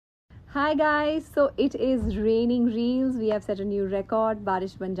Hi guys, so it is raining reels. We have set a new record.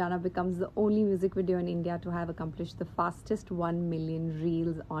 Barish Banjana becomes the only music video in India to have accomplished the fastest 1 million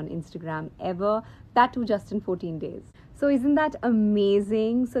reels on Instagram ever. That too just in 14 days. So isn't that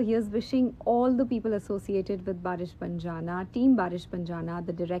amazing? So here's wishing all the people associated with Barish Banjana, Team Barish Banjana,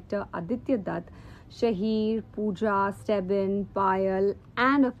 the director Aditya Dutt, Shahir, Pooja, Stebin, Payal,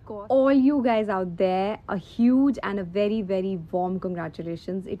 and of course, all you guys out there, a huge and a very, very warm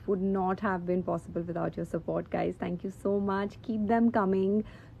congratulations. It would not have been possible without your support, guys. Thank you so much. Keep them coming.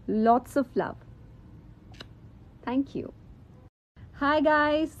 Lots of love. Thank you. Hi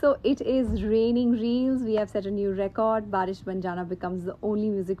guys, so it is raining reels. We have set a new record. Barish Banjana becomes the only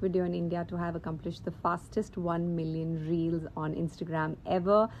music video in India to have accomplished the fastest 1 million reels on Instagram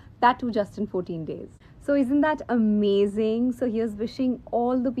ever. That too just in 14 days. So isn't that amazing? So here's wishing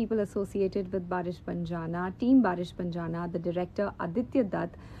all the people associated with Barish Banjana, Team Barish Banjana, the director Aditya Dutt,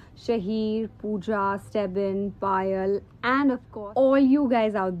 Shahir, Pooja, Stebin, Payal, and of course, all you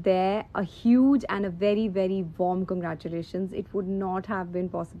guys out there, a huge and a very, very warm congratulations. It would not have been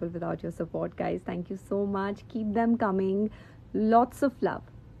possible without your support, guys. Thank you so much. Keep them coming. Lots of love.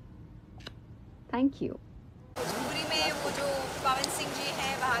 Thank you. Bhojpuri में वो जो पवन सिंह जी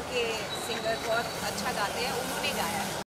हैं वहाँ के singer बहुत अच्छा गाते हैं, उन्होंने गाया है।